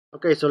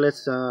Okay, so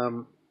let's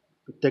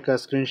take a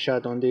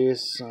screenshot on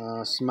this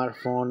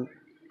smartphone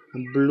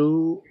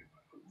blue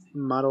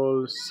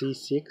model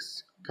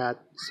C6 cat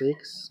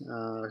 6.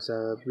 It's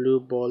a blue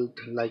bolt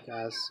like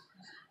us.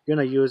 You're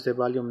gonna use the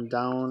volume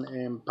down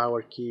and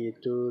power key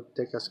to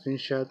take a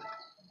screenshot.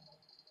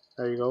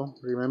 There you go.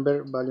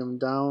 Remember, volume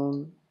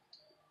down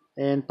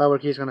and power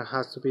key is gonna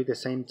has to be the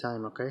same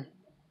time. Okay,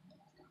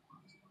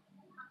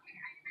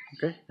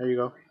 there you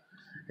go.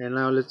 And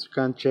now let's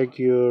can check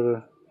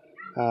your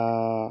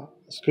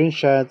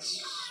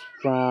screenshots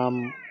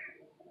from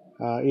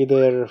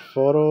either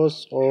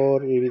photos,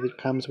 or if it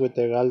comes with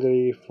the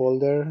gallery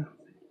folder.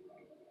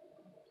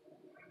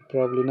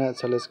 Probably not,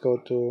 so let's go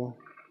to,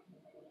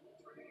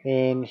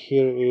 and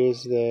here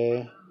is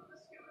the,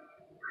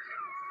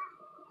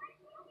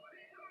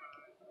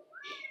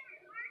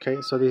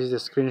 okay, so this is the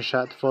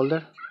screenshot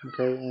folder.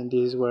 Okay, and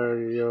this is where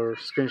your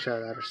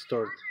screenshots are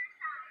stored.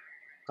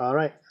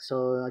 Alright,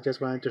 so I just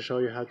wanted to show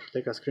you how to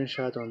take a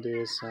screenshot on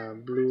this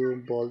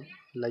blue bolt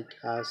like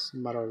as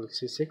model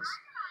C6.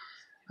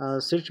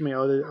 Search me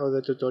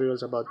other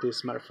tutorials about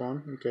this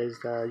smartphone in case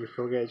that you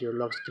forget your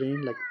lock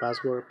screen like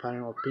password,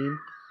 pattern, or pin,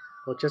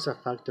 or just a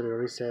factory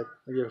reset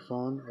of your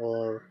phone,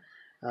 or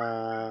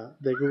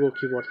the Google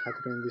keyboard has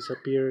been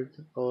disappeared,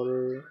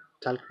 or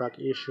talkback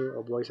issue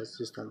or voice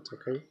assistant.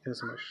 Okay, thanks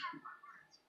so much.